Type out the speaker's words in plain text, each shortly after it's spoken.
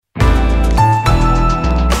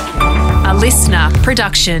listener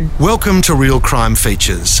production. Welcome to Real Crime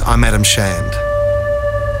Features. I'm Adam Shand.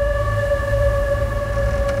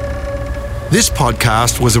 This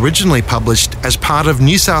podcast was originally published as part of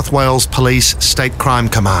New South Wales Police State Crime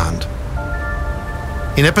Command.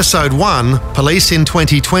 In Episode 1, police in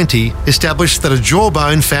 2020 established that a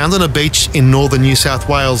jawbone found on a beach in northern New South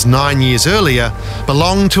Wales 9 years earlier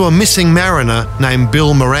belonged to a missing mariner named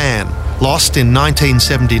Bill Moran, lost in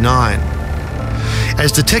 1979.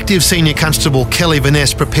 As Detective Senior Constable Kelly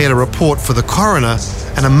Vaness prepared a report for the coroner,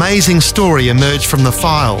 an amazing story emerged from the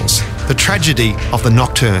files, the tragedy of the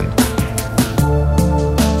Nocturne.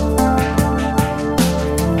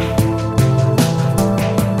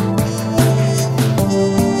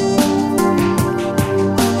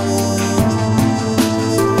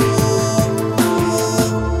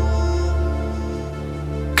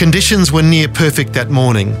 Conditions were near perfect that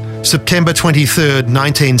morning, September 23rd,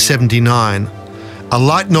 1979. A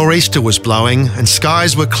light nor'easter was blowing and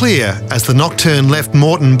skies were clear as the Nocturne left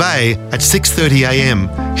Moreton Bay at 6:30 a.m,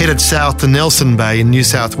 headed south to Nelson Bay in New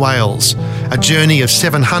South Wales, a journey of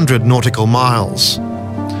 700 nautical miles.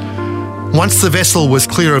 Once the vessel was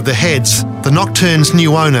clear of the heads, the Nocturne's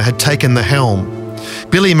new owner had taken the helm.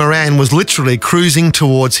 Billy Moran was literally cruising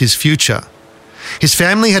towards his future. His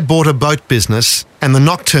family had bought a boat business and the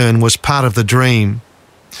Nocturne was part of the dream.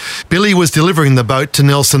 Billy was delivering the boat to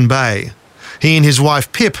Nelson Bay. He and his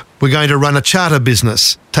wife Pip were going to run a charter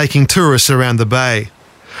business, taking tourists around the bay.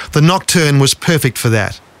 The Nocturne was perfect for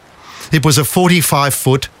that. It was a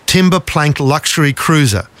 45-foot, timber-planked luxury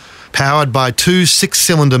cruiser, powered by two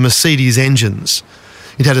 6-cylinder Mercedes engines.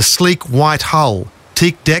 It had a sleek white hull,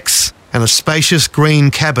 teak decks, and a spacious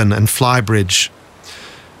green cabin and flybridge.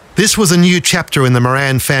 This was a new chapter in the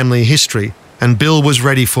Moran family history, and Bill was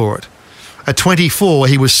ready for it. At 24,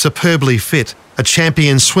 he was superbly fit, a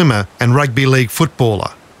champion swimmer and rugby league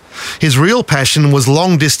footballer. His real passion was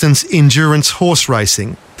long-distance endurance horse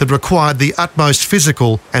racing that required the utmost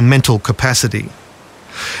physical and mental capacity.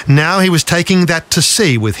 Now he was taking that to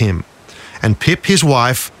sea with him, and Pip, his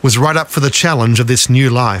wife, was right up for the challenge of this new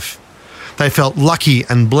life. They felt lucky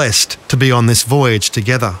and blessed to be on this voyage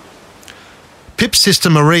together. Pip's sister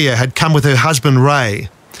Maria had come with her husband Ray.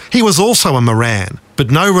 He was also a Moran, but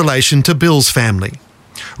no relation to Bill's family.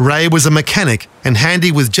 Ray was a mechanic and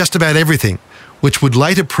handy with just about everything, which would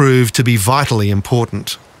later prove to be vitally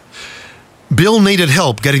important. Bill needed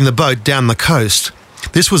help getting the boat down the coast.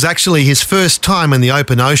 This was actually his first time in the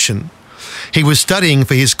open ocean. He was studying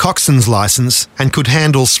for his coxswain's licence and could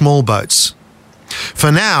handle small boats.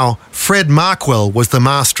 For now, Fred Markwell was the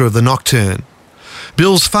master of the Nocturne.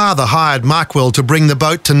 Bill's father hired Markwell to bring the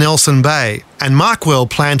boat to Nelson Bay, and Markwell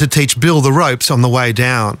planned to teach Bill the ropes on the way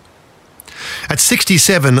down. At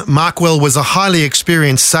 67, Markwell was a highly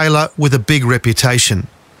experienced sailor with a big reputation.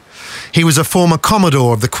 He was a former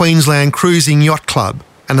Commodore of the Queensland Cruising Yacht Club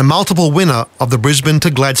and a multiple winner of the Brisbane to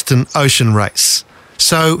Gladstone Ocean Race,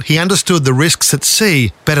 so he understood the risks at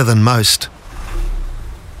sea better than most.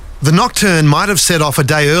 The Nocturne might have set off a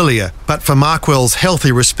day earlier, but for Markwell's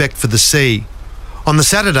healthy respect for the sea. On the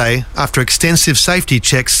Saturday, after extensive safety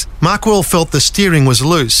checks, Markwell felt the steering was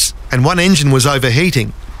loose and one engine was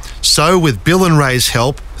overheating. So, with Bill and Ray's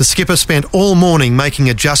help, the skipper spent all morning making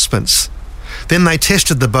adjustments. Then they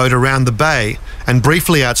tested the boat around the bay and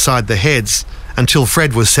briefly outside the heads until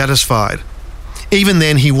Fred was satisfied. Even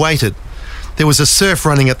then, he waited. There was a surf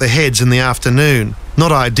running at the heads in the afternoon,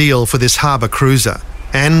 not ideal for this harbour cruiser,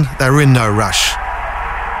 and they were in no rush.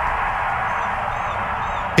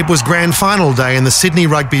 It was grand final day in the Sydney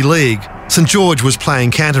Rugby League. St George was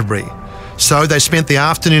playing Canterbury. So they spent the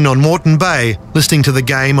afternoon on Moreton Bay listening to the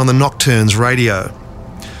game on the Nocturne's radio.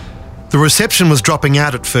 The reception was dropping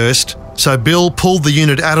out at first, so Bill pulled the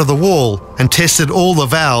unit out of the wall and tested all the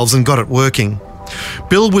valves and got it working.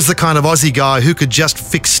 Bill was the kind of Aussie guy who could just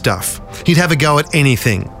fix stuff. He'd have a go at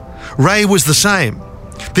anything. Ray was the same.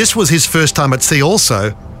 This was his first time at sea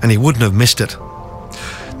also, and he wouldn't have missed it.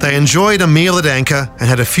 They enjoyed a meal at anchor and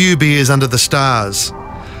had a few beers under the stars.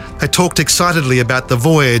 They talked excitedly about the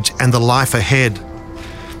voyage and the life ahead.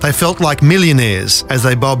 They felt like millionaires as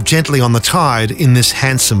they bobbed gently on the tide in this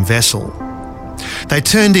handsome vessel. They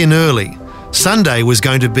turned in early. Sunday was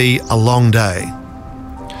going to be a long day.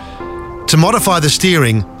 To modify the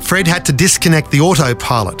steering, Fred had to disconnect the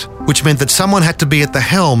autopilot, which meant that someone had to be at the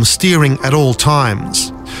helm steering at all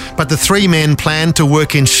times. But the three men planned to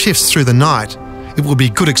work in shifts through the night. It would be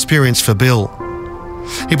good experience for Bill.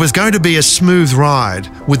 It was going to be a smooth ride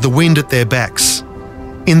with the wind at their backs.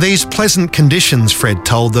 In these pleasant conditions, Fred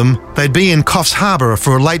told them, they'd be in Coffs Harbour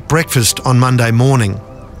for a late breakfast on Monday morning.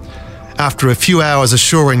 After a few hours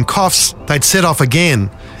ashore in Coffs, they'd set off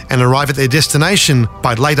again and arrive at their destination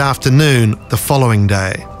by late afternoon the following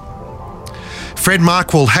day. Fred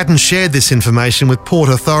Markwell hadn't shared this information with port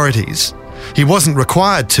authorities. He wasn't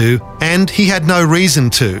required to, and he had no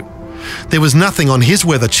reason to. There was nothing on his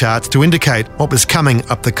weather charts to indicate what was coming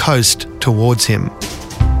up the coast towards him.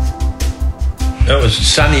 It was a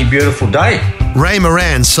sunny, beautiful day. Ray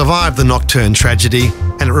Moran survived the Nocturne tragedy,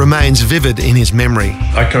 and it remains vivid in his memory.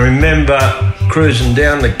 I can remember cruising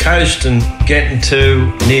down the coast and getting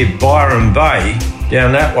to near Byron Bay,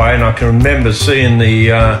 down that way, and I can remember seeing the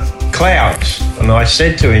clouds. And I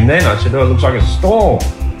said to him then, I said, "Oh, it looks like a storm."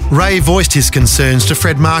 Ray voiced his concerns to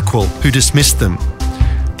Fred Markwell, who dismissed them.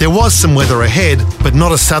 There was some weather ahead, but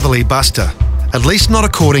not a southerly buster, at least not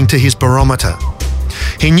according to his barometer.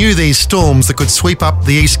 He knew these storms that could sweep up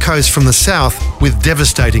the east coast from the south with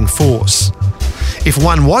devastating force. If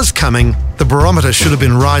one was coming, the barometer should have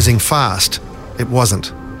been rising fast. It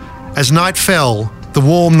wasn't. As night fell, the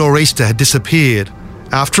warm nor'easter had disappeared.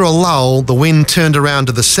 After a lull, the wind turned around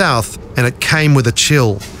to the south and it came with a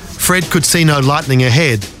chill. Fred could see no lightning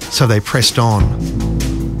ahead, so they pressed on.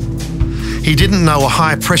 He didn't know a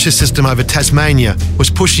high-pressure system over Tasmania was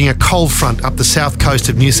pushing a cold front up the south coast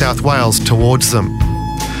of New South Wales towards them.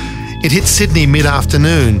 It hit Sydney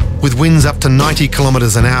mid-afternoon with winds up to 90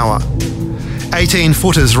 kilometres an hour.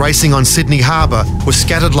 18-footers racing on Sydney Harbour were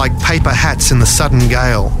scattered like paper hats in the sudden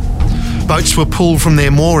gale. Boats were pulled from their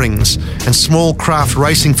moorings and small craft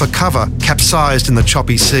racing for cover capsized in the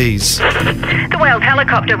choppy seas. The Wales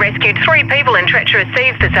helicopter rescued 3 people in treacherous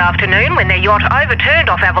seas this afternoon when their yacht overturned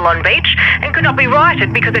off Avalon Beach and could not be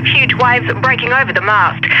righted because of huge waves breaking over the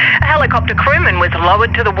mast. A helicopter crewman was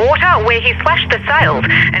lowered to the water where he slashed the sails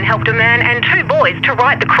and helped a man and 2 boys to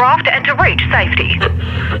right the craft and to reach safety.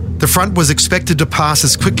 The front was expected to pass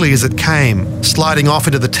as quickly as it came, sliding off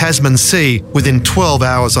into the Tasman Sea within 12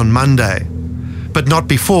 hours on Monday, but not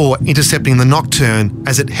before intercepting the Nocturne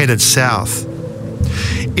as it headed south.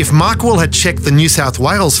 If Markwell had checked the New South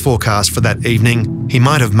Wales forecast for that evening, he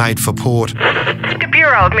might have made for port. The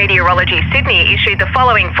Bureau of Meteorology Sydney issued the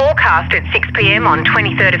following forecast at 6 p.m. on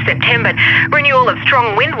 23rd of September. Renewal of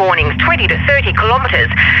strong wind warnings 20 to 30 kilometres.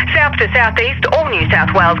 South to southeast, all New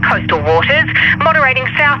South Wales coastal waters. Moderating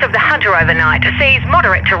south of the Hunter overnight. Seas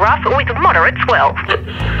moderate to rough with moderate swell.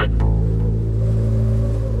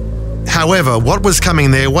 However, what was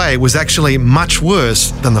coming their way was actually much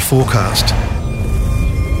worse than the forecast.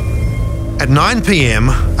 At 9 p.m,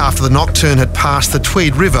 after the Nocturne had passed the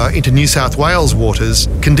Tweed River into New South Wales waters,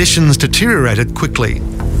 conditions deteriorated quickly.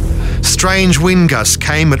 Strange wind gusts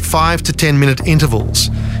came at 5 to 10 minute intervals,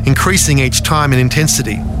 increasing each time in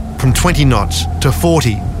intensity, from 20 knots to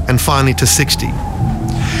 40 and finally to 60.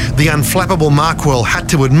 The unflappable Markwell had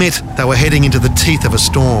to admit they were heading into the teeth of a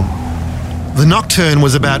storm. The Nocturne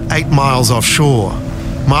was about 8 miles offshore.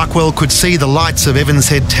 Markwell could see the lights of Evans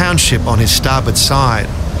Head Township on his starboard side,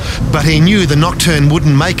 but he knew the Nocturne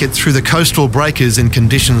wouldn't make it through the coastal breakers in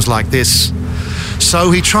conditions like this.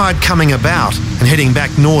 So he tried coming about and heading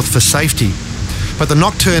back north for safety, but the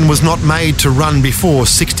Nocturne was not made to run before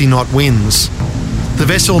 60-knot winds. The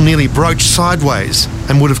vessel nearly broached sideways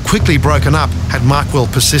and would have quickly broken up had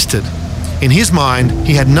Markwell persisted. In his mind,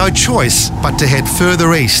 he had no choice but to head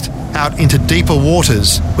further east, out into deeper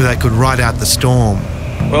waters where they could ride out the storm.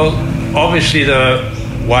 Well, obviously the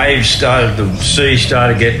sea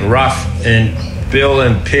started getting rough, and Bill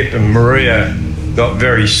and Pip and Maria got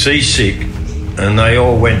very seasick, and they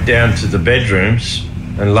all went down to the bedrooms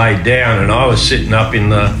and laid down, and I was sitting up in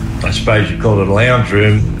the, I suppose you call it a lounge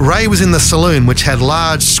room. Ray was in the saloon, which had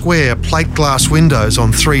large square plate glass windows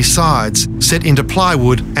on 3 sides set into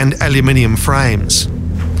plywood and aluminium frames.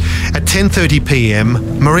 At 10:30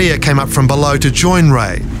 p.m, Maria came up from below to join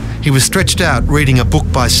Ray. He was stretched out reading a book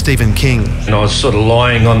by Stephen King. And I was sort of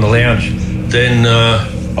lying on the lounge. Then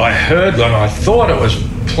I heard one. I thought it was a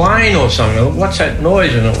plane or something. What's that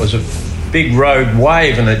noise? And it was a big rogue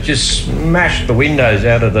wave, and it just smashed the windows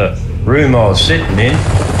out of the room I was sitting in.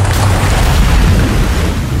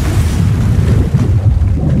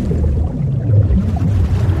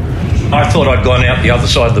 I thought I'd gone out the other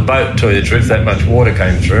side of the boat, to tell you the truth, that much water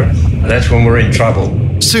came through. That's when we're in trouble.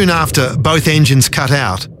 Soon after, both engines cut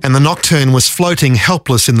out and the Nocturne was floating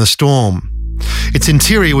helpless in the storm. Its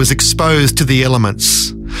interior was exposed to the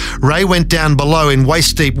elements. Ray went down below in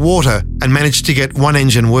waist-deep water and managed to get one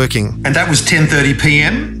engine working. And that was 10:30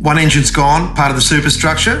 p.m. One engine's gone, part of the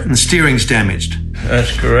superstructure, and the steering's damaged.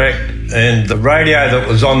 That's correct. And the radio that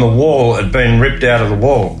was on the wall had been ripped out of the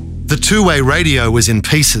wall. The 2-way radio was in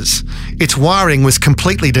pieces. Its wiring was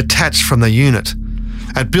completely detached from the unit.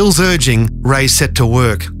 At Bill's urging, Ray set to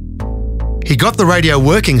work. He got the radio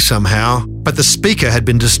working somehow, but the speaker had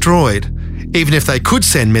been destroyed. Even if they could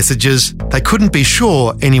send messages, they couldn't be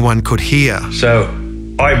sure anyone could hear. So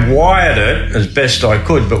I wired it as best I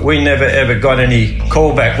could, but we never ever got any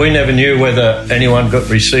callback. We never knew whether anyone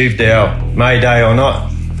received our Mayday or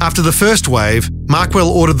not. After the first wave, Markwell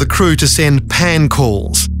ordered the crew to send pan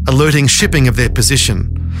calls, alerting shipping of their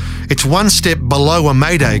position. It's one step below a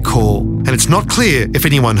Mayday call, and it's not clear if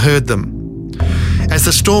anyone heard them. As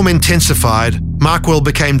the storm intensified, Markwell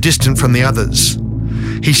became distant from the others.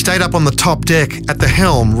 He stayed up on the top deck at the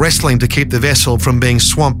helm, wrestling to keep the vessel from being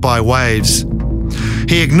swamped by waves.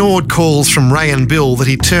 He ignored calls from Ray and Bill that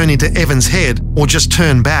he'd turn into Evans Head or just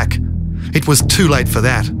turn back. It was too late for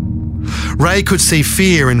that. Ray could see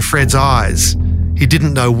fear in Fred's eyes. He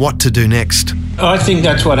didn't know what to do next. I think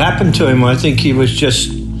that's what happened to him. I think he was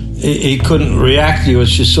just, he couldn't react. He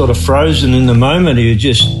was just sort of frozen in the moment. He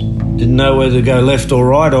just didn't know whether to go left or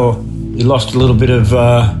right, or he lost a little bit of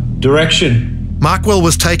direction. Markwell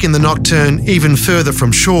was taking the Nocturne even further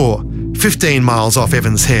from shore, 15 miles off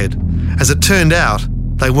Evans Head. As it turned out,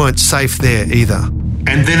 they weren't safe there either.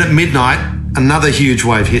 And then at midnight, another huge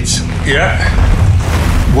wave hits. Yeah.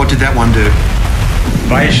 What did that one do?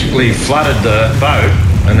 Basically flooded the boat,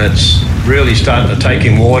 and it's really starting to take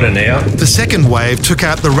in water now. The second wave took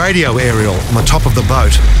out the radio aerial on the top of the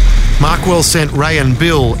boat. Markwell sent Ray and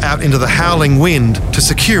Bill out into the howling wind to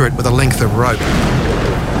secure it with a length of rope.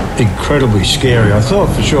 Incredibly scary. I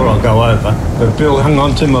thought for sure I'll go over, but Bill hung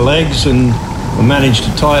on to my legs and I managed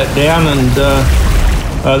to tie it down, and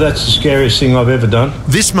that's the scariest thing I've ever done.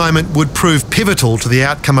 This moment would prove pivotal to the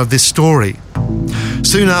outcome of this story.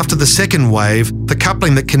 Soon after the second wave, the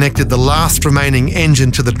coupling that connected the last remaining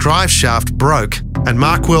engine to the drive shaft broke, and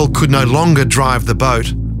Markwell could no longer drive the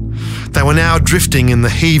boat. They were now drifting in the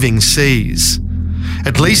heaving seas.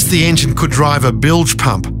 At least the engine could drive a bilge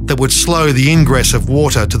pump that would slow the ingress of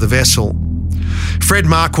water to the vessel. Fred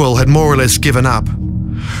Markwell had more or less given up.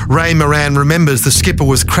 Ray Moran remembers the skipper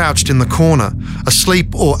was crouched in the corner,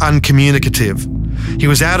 asleep or uncommunicative. He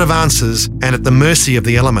was out of answers and at the mercy of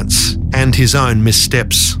the elements and his own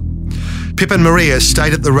missteps. Pip and Maria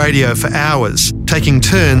stayed at the radio for hours, taking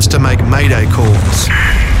turns to make Mayday calls.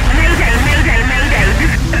 Mayday, Mayday, Mayday.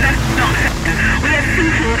 That's not we are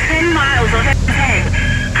sinking 10 miles off ahead.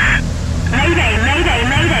 Mayday, Mayday,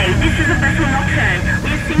 Mayday. This is a vessel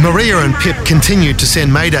Nocturne. Maria and Pip continued to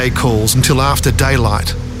send Mayday calls until after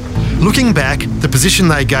daylight. Looking back, the position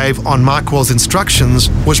they gave on Markwell's instructions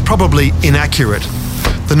was probably inaccurate.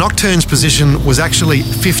 The Nocturne's position was actually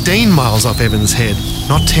 15 miles off Evans Head,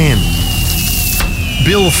 not 10.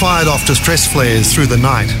 Bill fired off distress flares through the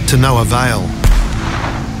night to no avail.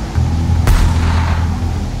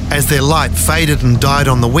 As their light faded and died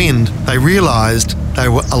on the wind, they realised they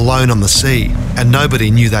were alone on the sea and nobody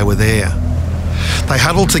knew they were there. They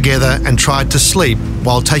huddled together and tried to sleep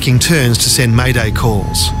while taking turns to send Mayday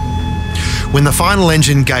calls. When the final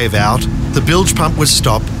engine gave out, the bilge pump would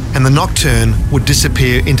stop and the Nocturne would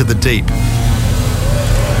disappear into the deep.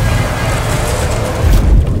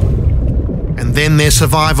 And then their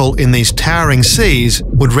survival in these towering seas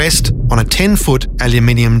would rest on a 10-foot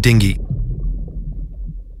aluminium dinghy.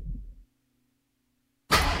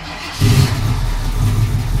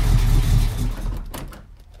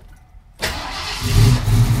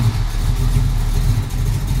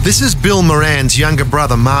 This is Bill Moran's younger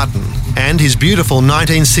brother Martin and his beautiful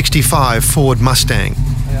 1965 Ford Mustang.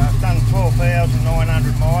 Yeah, I've done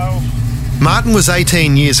 12,900 miles. Martin was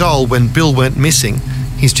 18 years old when Bill went missing.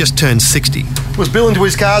 He's just turned 60. Was Bill into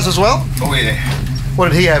his cars as well? Oh yeah. What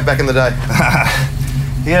did he have back in the day?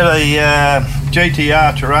 He had a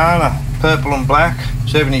GTR Tirana, purple and black,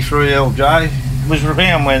 73 LJ. It was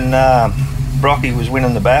around when Brocky was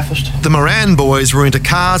winning the Bathurst. The Moran boys were into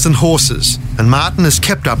cars and horses, and Martin has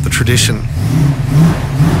kept up the tradition.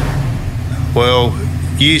 Well,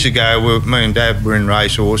 years ago, me and Dad were in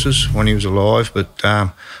race horses when he was alive, but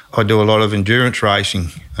I do a lot of endurance racing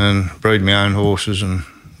and breed my own horses, and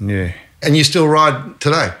yeah. And you still ride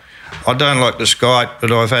today? I don't like to skite,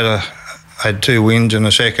 but I've had 2 wins and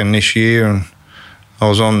a second this year, and I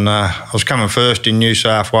was coming first in New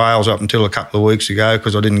South Wales up until a couple of weeks ago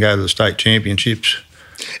because I didn't go to the state championships.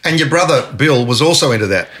 And your brother Bill was also into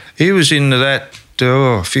that? He was into that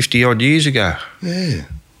 50 odd years ago. Yeah.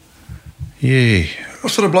 Yeah.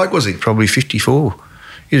 What sort of bloke was he? Probably 54.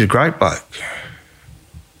 He was a great bloke.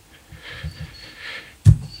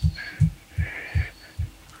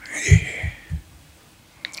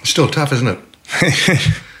 Still tough, isn't it?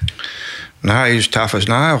 No, he's tough as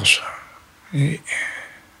nails. Yeah.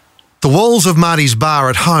 The walls of Marty's bar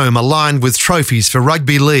at home are lined with trophies for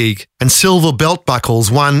rugby league and silver belt buckles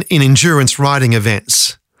won in endurance riding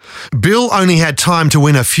events. Bill only had time to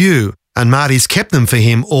win a few, and Marty's kept them for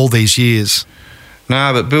him all these years.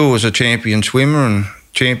 No, but Bill was a champion swimmer and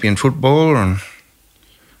champion footballer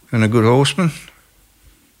and a good horseman.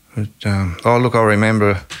 But, I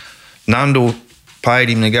remember Nundle paid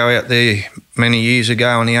him to go out there many years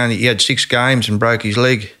ago, and he had 6 games and broke his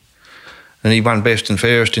leg. And he won best and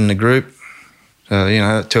fairest in the group. So,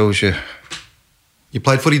 that tells you. You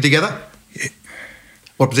played footy together? Yeah.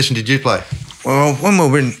 What position did you play? Well, when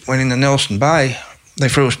we went into Nelson Bay, they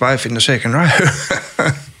threw us both in the second row.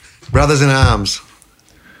 Brothers in arms?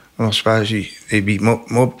 Well, I suppose he'd be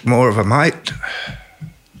more of a mate.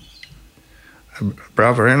 A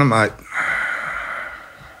brother and a mate.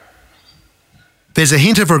 There's a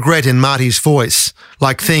hint of regret in Marty's voice,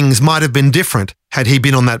 like things might have been different had he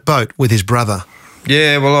been on that boat with his brother.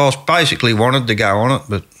 Yeah, well, I was basically wanted to go on it,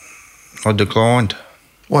 but I declined.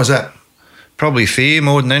 Why is that? Probably fear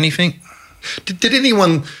more than anything. Did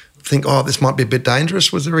anyone think, this might be a bit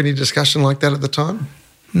dangerous? Was there any discussion like that at the time?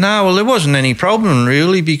 No, well, there wasn't any problem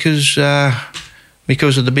really because of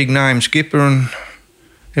the big name skipper, and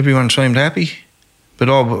everyone seemed happy. But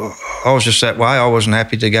I was just that way. I wasn't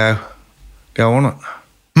happy to go on it.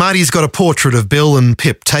 Marty's got a portrait of Bill and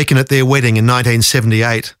Pip taken at their wedding in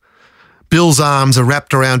 1978. Bill's arms are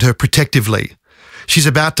wrapped around her protectively. She's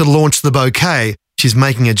about to launch the bouquet. She's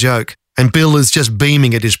making a joke, and Bill is just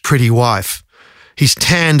beaming at his pretty wife. He's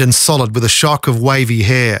tanned and solid with a shock of wavy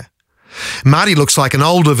hair. Marty looks like an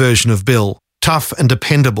older version of Bill, tough and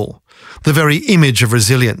dependable, the very image of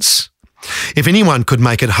resilience. If anyone could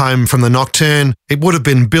make it home from the Nocturne, it would have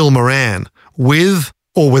been Bill Moran, with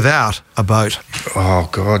or without a boat. Oh,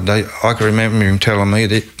 God, I can remember him telling me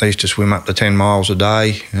that they used to swim up to 10 miles a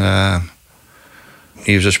day.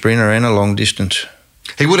 He was a sprinter and a long distance.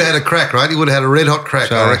 He would have had a crack, right? He would have had a red-hot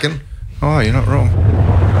crack, I reckon. Oh, you're not wrong.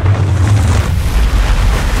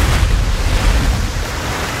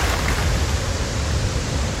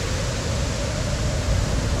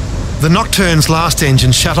 The Nocturne's last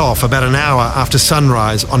engine shut off about an hour after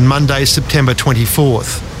sunrise on Monday, September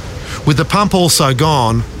 24th. With the pump also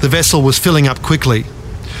gone, the vessel was filling up quickly.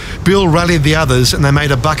 Bill rallied the others and they made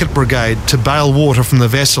a bucket brigade to bail water from the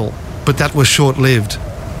vessel, but that was short-lived.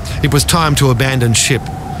 It was time to abandon ship.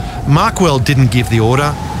 Markwell didn't give the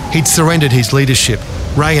order. He'd surrendered his leadership.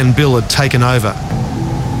 Ray and Bill had taken over.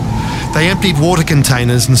 They emptied water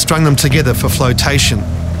containers and strung them together for flotation.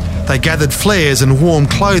 They gathered flares and warm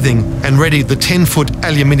clothing and readied the 10-foot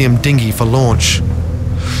aluminium dinghy for launch.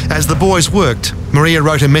 As the boys worked, Maria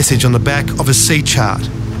wrote a message on the back of a sea chart.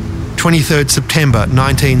 23rd September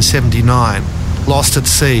 1979. Lost at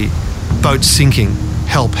sea. Boat sinking.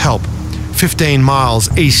 Help, help. 15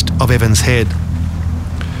 miles east of Evans Head.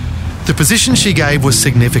 The position she gave was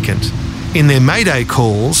significant. In their Mayday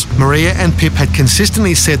calls, Maria and Pip had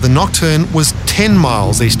consistently said the Nocturne was 10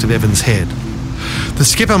 miles east of Evans Head. The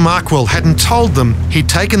skipper Markwell hadn't told them he'd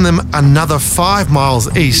taken them another 5 miles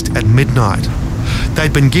east at midnight.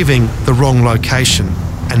 They'd been giving the wrong location,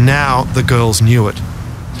 and now the girls knew it.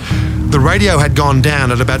 The radio had gone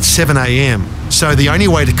down at about 7 a.m, so the only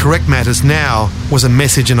way to correct matters now was a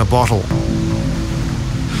message in a bottle.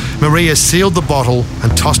 Maria sealed the bottle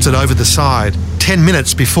and tossed it over the side 10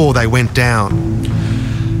 minutes before they went down.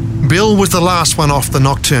 Bill was the last one off the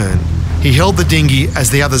Nocturne. He held the dinghy as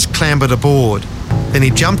the others clambered aboard. Then he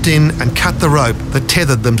jumped in and cut the rope that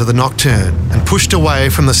tethered them to the Nocturne and pushed away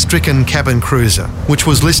from the stricken cabin cruiser, which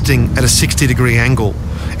was listing at a 60-degree angle,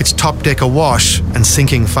 its top deck awash and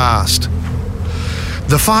sinking fast.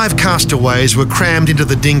 The 5 castaways were crammed into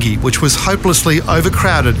the dinghy, which was hopelessly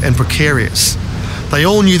overcrowded and precarious. They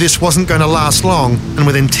all knew this wasn't going to last long, and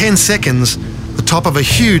within 10 seconds, the top of a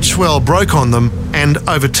huge swell broke on them and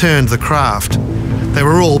overturned the craft. They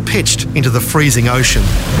were all pitched into the freezing ocean.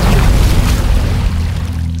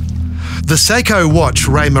 The Seiko watch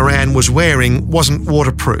Ray Moran was wearing wasn't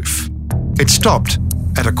waterproof. It stopped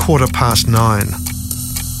at 9:15.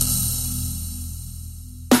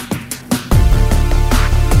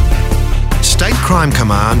 State Crime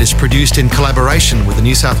Command is produced in collaboration with the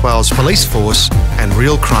New South Wales Police Force and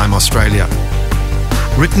Real Crime Australia.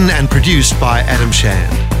 Written and produced by Adam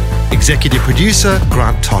Shand. Executive producer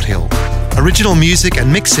Grant Tothill. Original music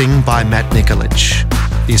and mixing by Matt Nikolic.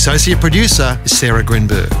 The associate producer is Sarah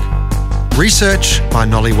Grinberg. Research by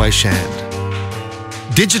Nolly Way Shand.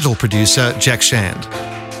 Digital producer Jack Shand.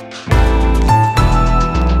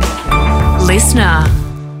 Listener.